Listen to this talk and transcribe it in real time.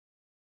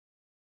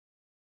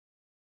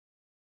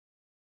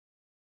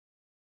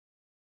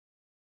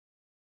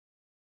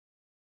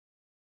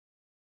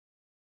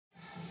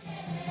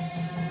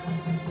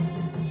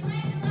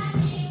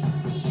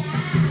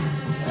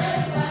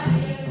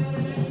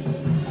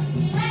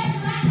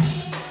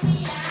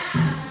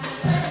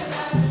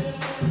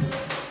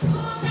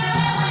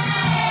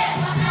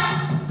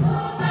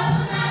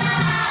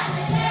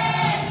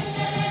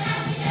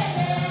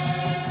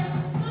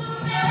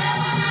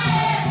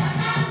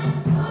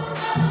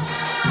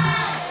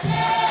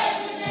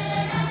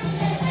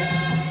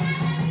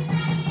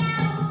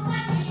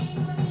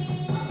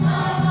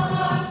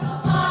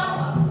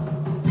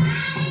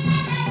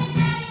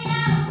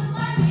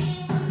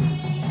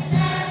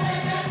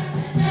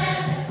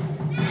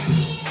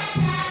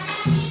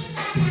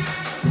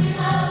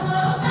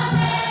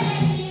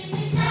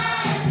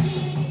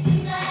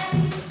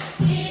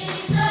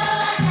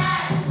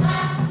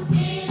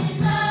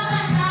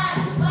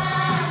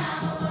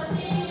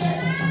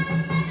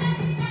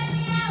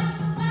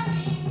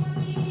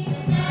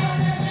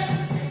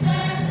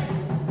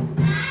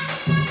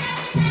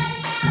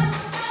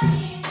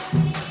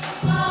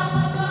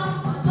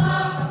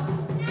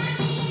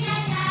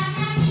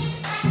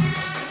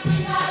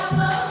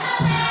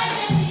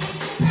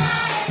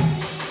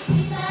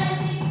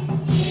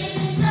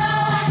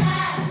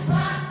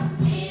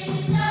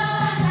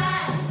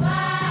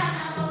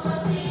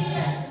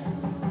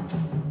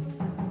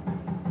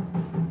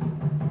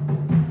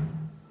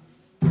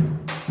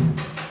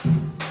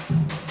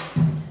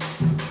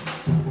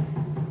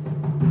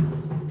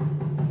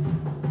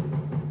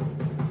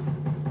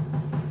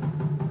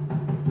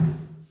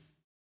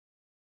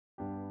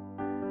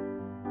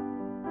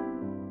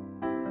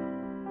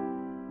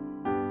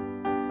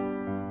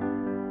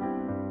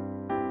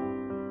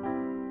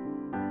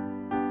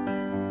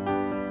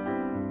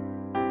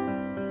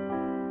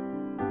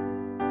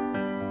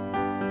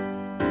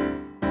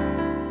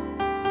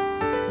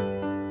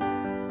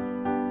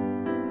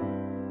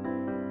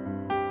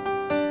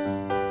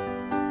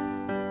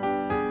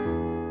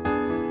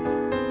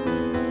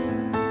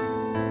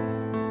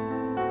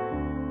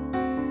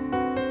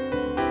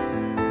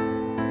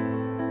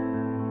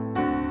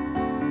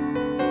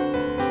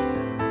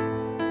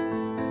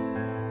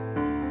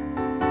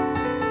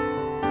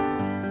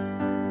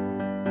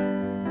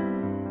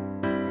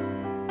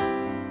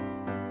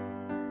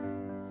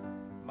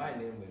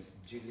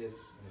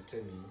Julius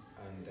Mutemi,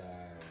 and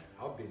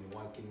I've been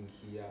working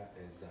here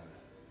as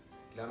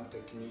a lab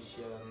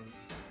technician.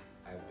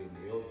 I've been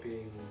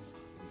helping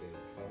the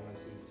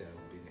pharmacist,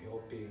 I've been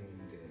helping in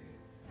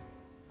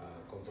the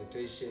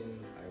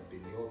consultation, I've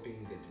been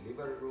helping the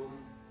delivery room,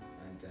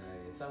 and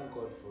I thank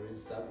God for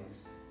his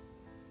service.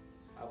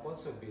 I've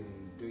also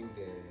been doing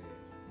the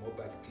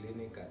mobile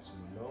clinic at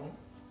Monong,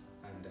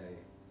 and I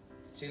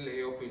still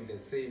help in the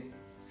same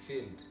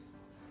field,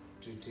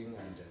 treating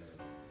and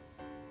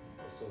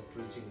also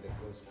preaching the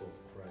gospel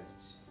of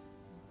Christ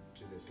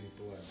to the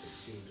people and the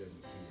children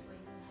here.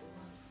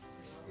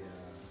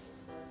 Yeah.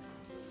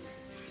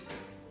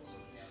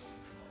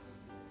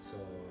 So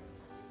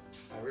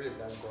I really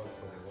thank God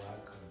for the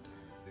work and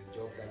the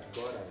job that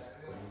God has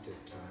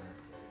committed to me.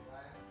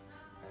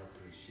 I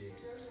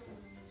appreciate it.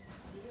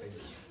 Thank you.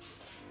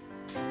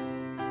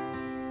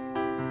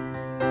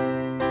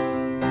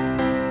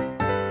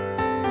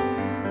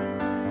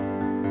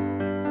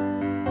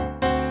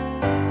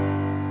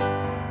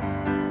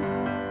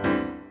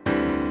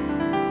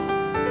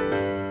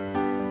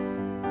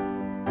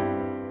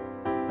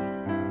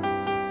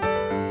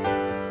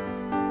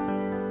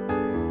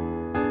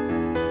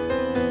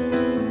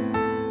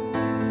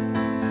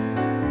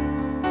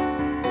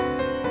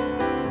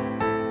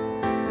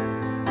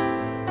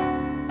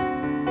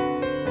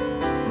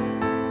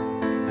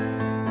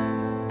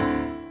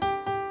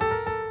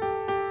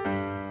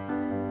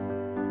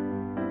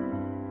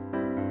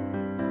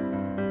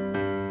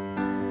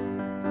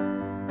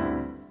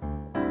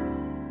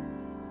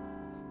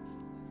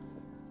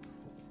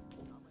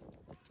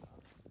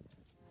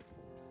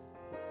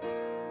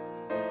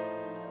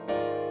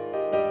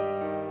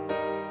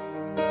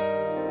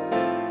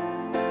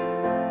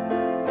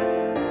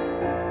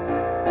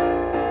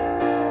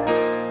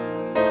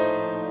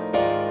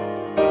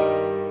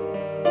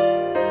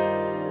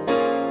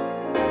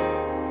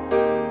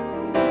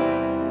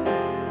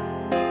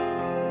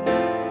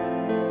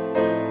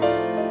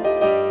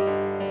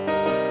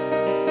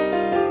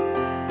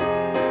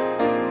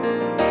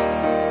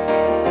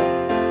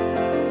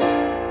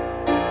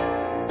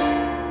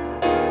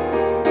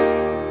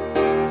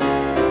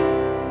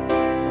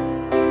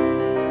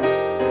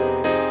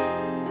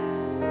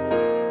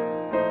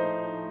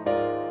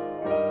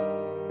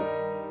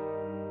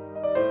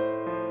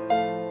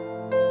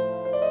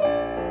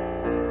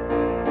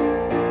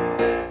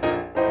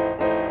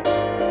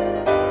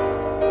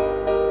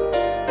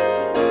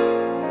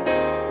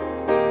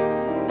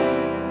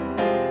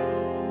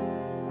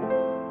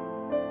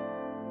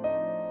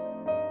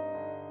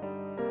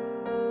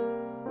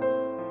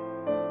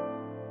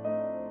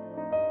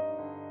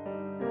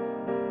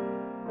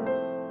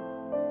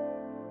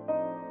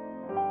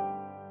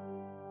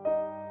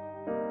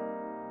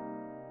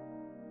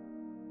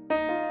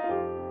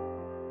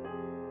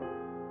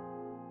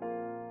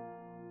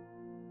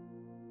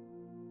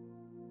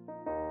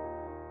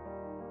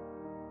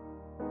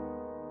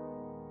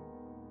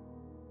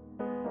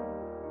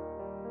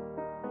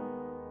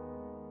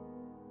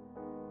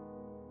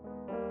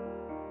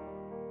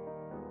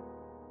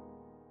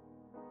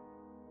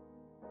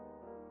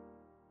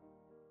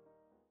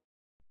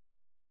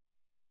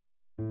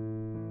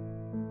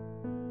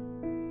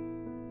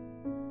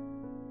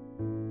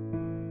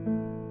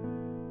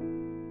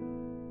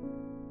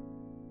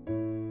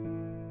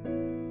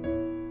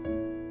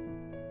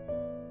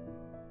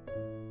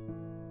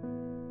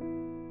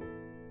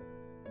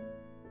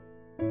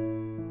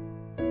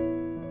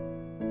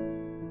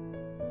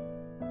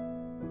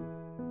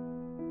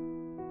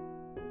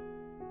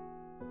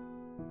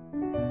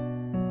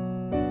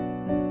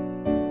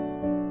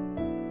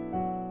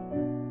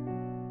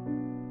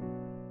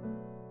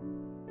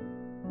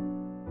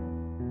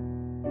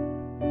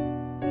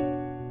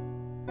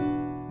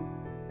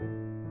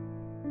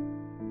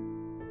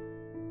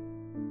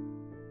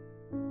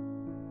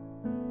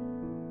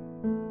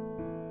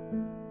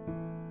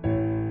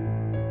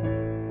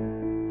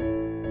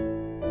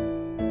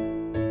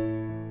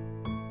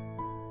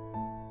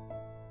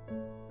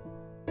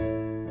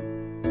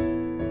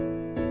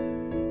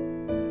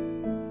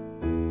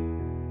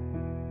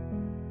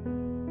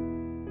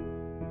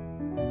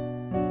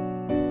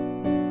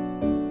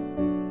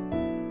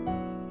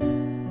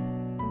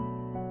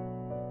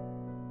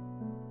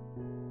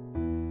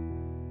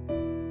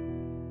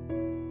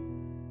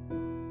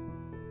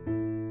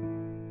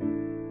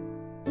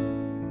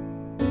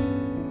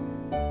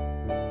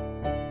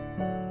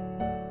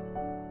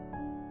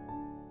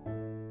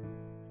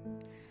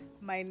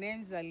 My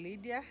name's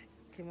Lydia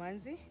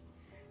Kimanzi.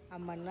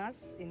 I'm a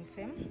nurse in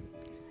FEM.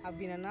 I've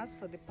been a nurse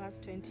for the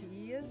past 20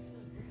 years,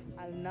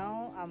 and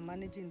now I'm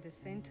managing the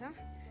center.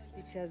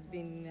 It has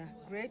been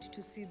great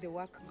to see the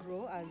work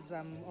grow, as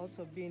I'm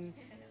also been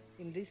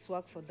in this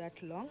work for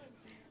that long.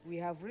 We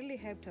have really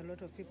helped a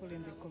lot of people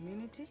in the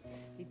community.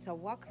 It's a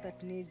work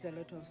that needs a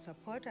lot of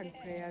support and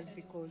prayers,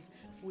 because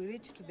we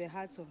reach to the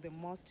hearts of the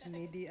most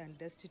needy and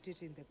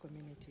destitute in the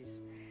communities.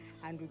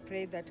 And we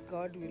pray that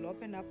God will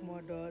open up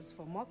more doors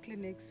for more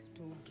clinics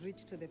to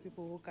reach to the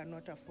people who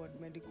cannot afford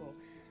medical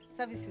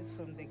services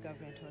from the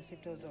government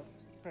hospitals or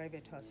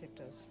private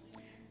hospitals.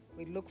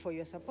 We look for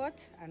your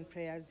support and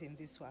prayers in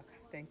this work.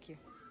 Thank you.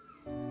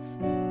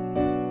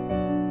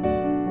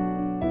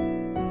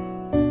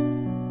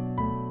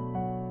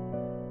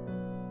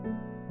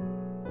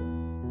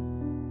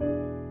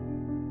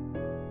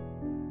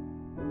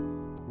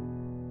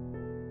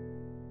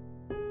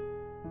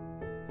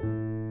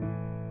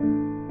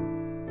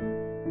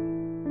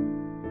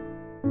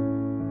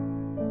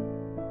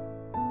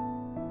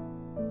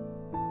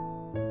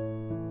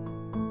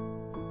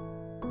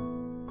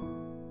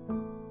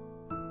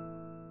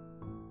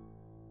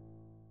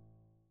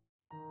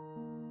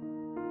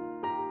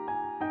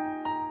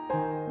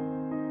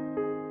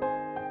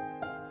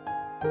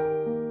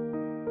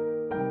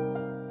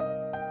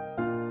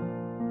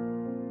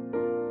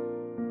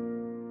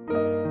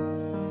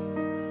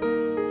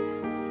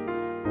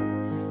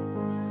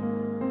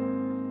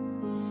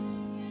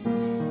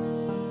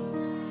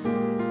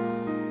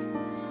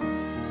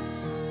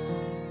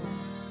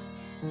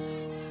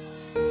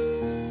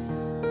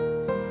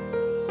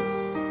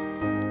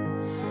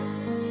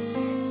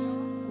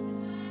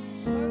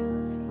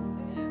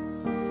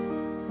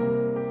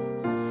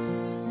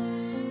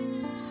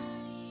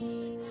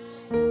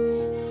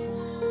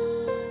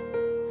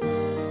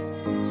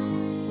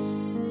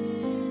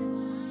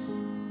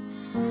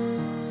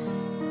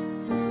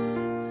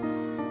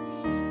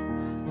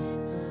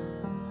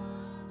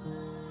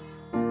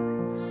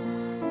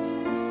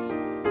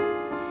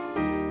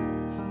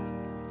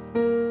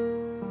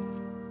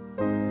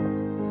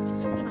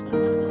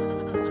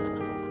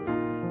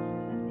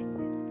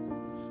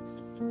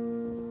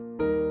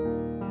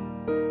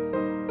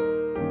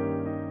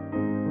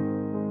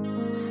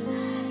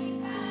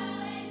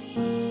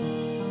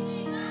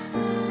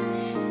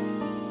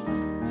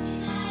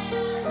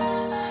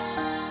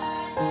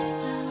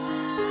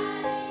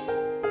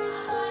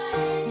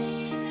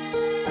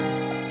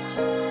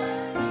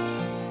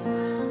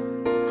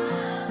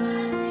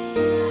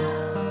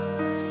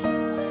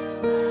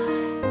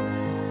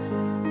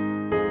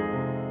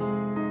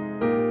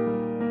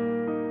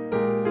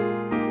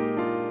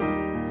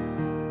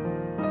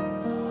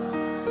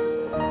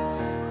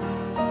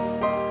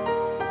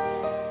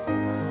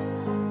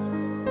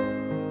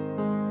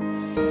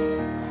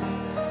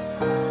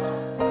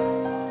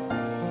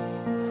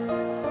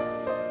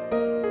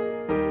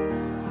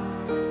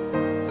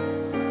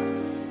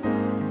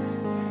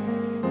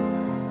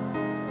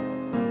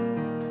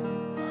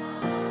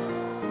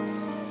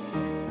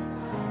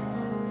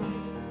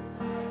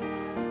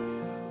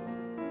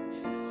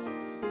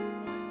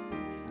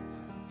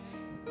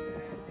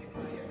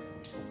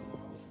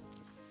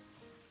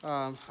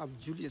 I'm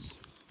Julius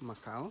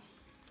Macau.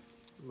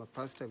 I'm a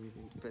pastor with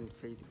Independent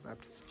Faith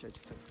Baptist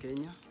Churches of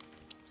Kenya.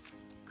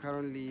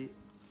 Currently,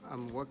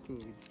 I'm working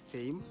with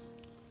FAME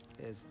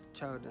as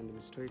child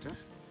administrator.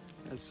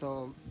 And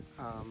so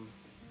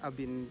I've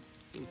been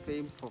in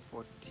FAME for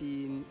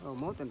 14, or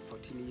more than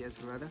 14 years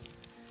rather.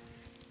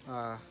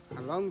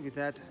 Along with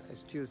that, I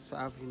still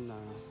serve in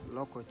a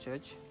local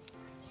church.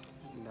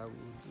 And I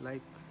would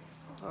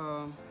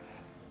like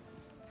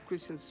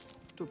Christians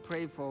to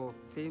pray for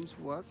FAME's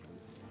work.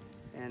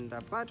 And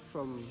apart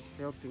from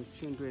helping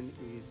children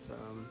with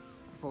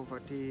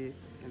poverty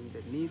and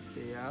the needs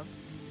they have,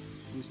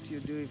 we still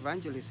do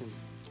evangelism,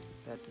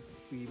 that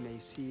we may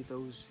see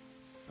those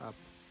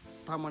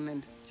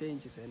permanent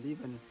changes, and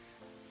even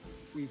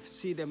we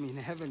see them in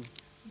heaven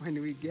when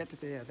we get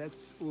there. That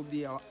will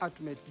be our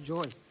ultimate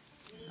joy,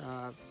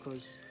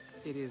 because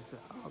it is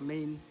our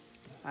main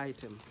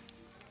item.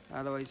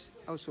 Otherwise,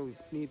 also we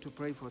need to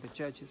pray for the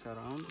churches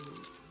around.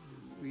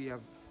 We are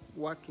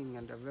working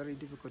under very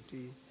difficult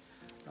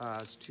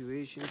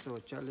situations or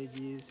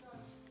challenges,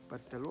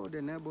 but the Lord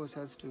enables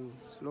us to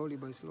slowly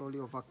by slowly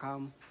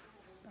overcome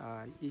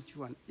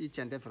each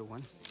and every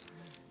one.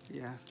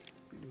 Yeah,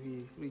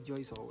 we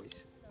rejoice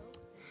always.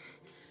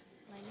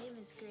 My name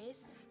is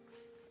Grace,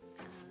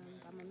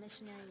 and I'm a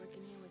missionary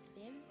working here with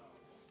FAME.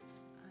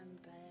 And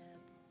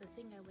the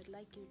thing I would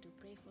like you to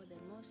pray for the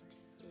most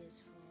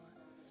is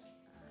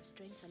for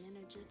strength and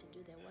energy to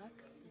do their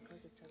work,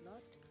 because it's a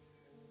lot,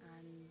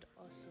 and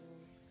also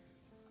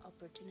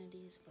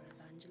opportunities for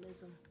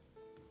evangelism,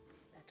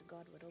 that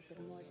God would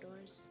open more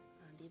doors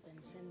and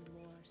even send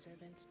more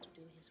servants to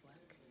do his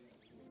work.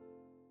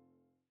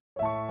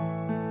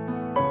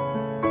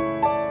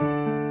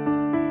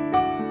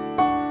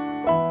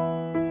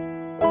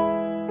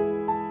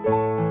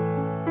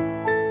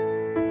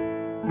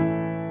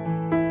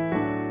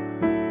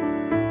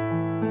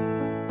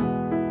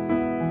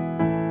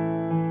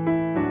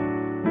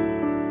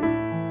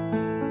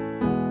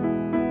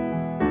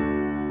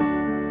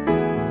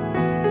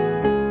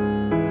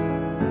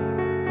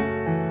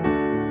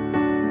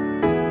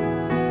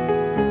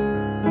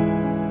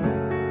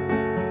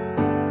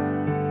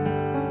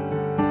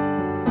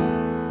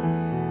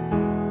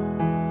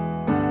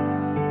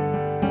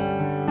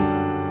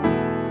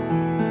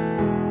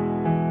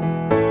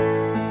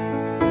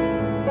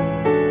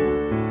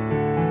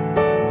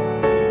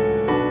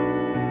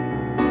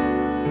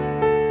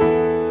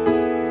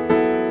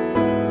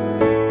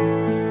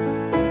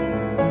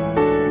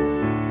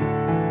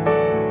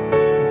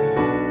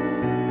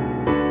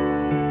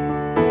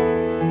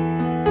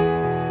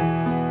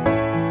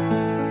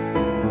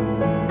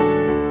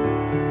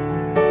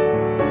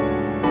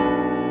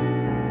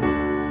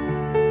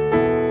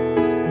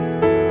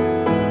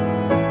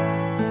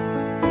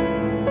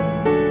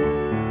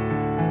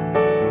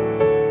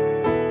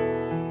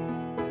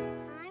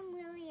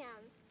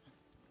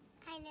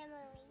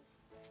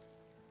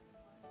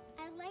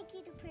 like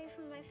you to pray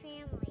for my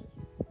family.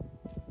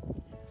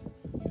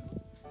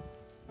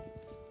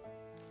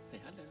 Say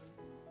hello.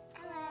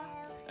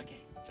 Hello. Okay,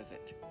 that's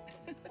it.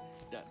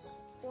 Done.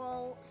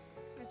 Well,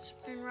 it's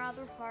been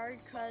rather hard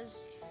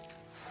because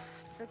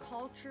the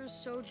culture is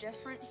so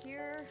different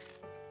here.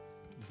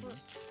 But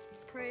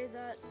pray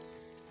that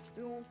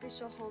we won't be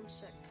so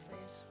homesick,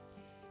 please.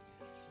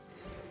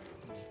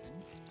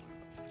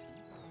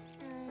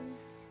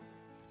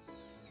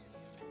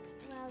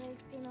 Well,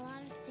 there's been a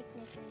lot of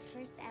sicknesses.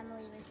 First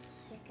Emily was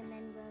sick and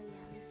then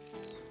William, so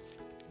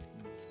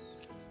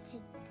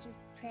could you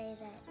pray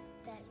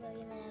that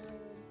William and Emily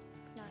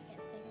would not get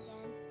sick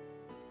again,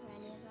 or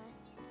any of us?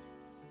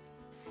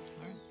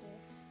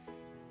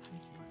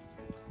 Thank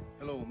you.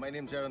 Hello, my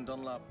name's Aaron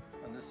Dunlop,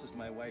 and this is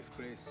my wife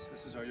Grace.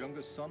 This is our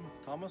youngest son,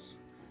 Thomas,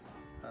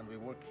 and we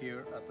work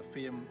here at the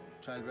FAME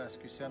Child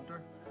Rescue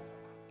Centre.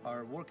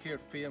 Our work here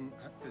at FAME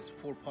is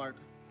four-part.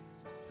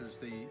 There's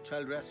the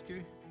child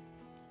rescue,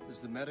 there's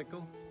the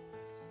medical,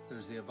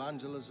 there's the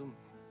evangelism,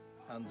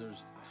 and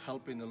there's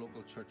helping the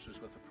local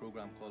churches with a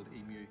program called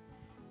EMU,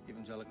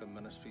 Evangelical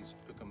Ministries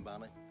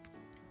Ukambani.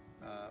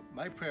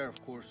 My prayer,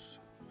 of course,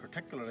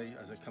 particularly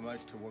as I come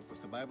out to work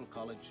with the Bible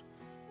College,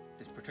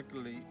 is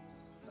particularly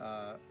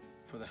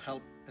for the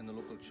help in the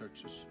local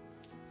churches,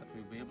 that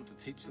we'll be able to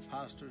teach the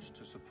pastors,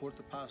 to support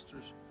the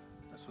pastors,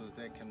 so that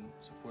they can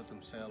support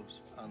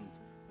themselves, and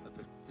that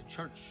the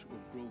church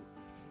will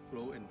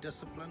grow in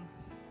discipline,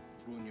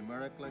 grow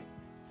numerically,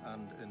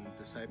 and in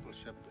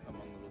discipleship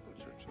among the local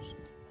churches.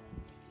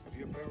 Have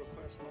you a prayer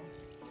request, Mom?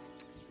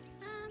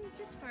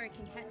 Just for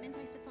contentment,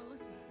 I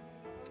suppose,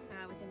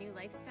 with a new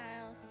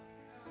lifestyle,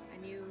 a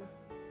new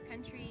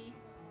country,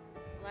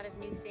 a lot of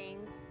new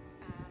things.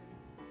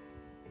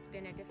 It's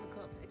been a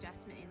difficult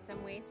adjustment in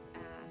some ways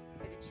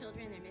for the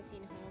children. They're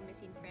missing home,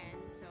 missing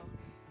friends. So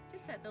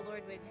just that the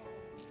Lord would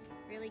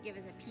really give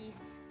us a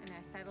peace and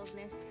a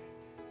settledness,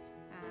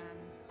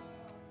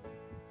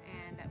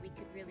 and that we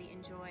could really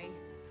enjoy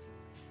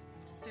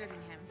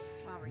serving Him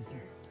while we're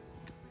here,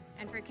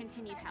 and for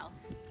continued health.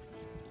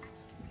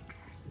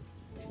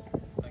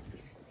 Thank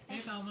you.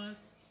 Hey Thomas,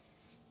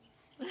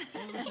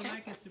 what would you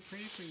like us to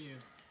pray for you?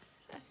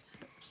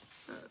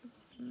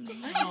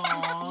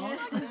 Aww.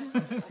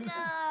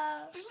 No.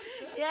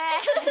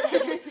 Yeah.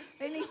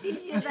 When he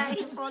sees you, that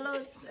he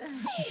follows.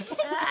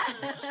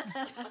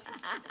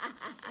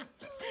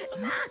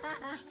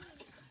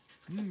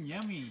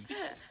 Yummy.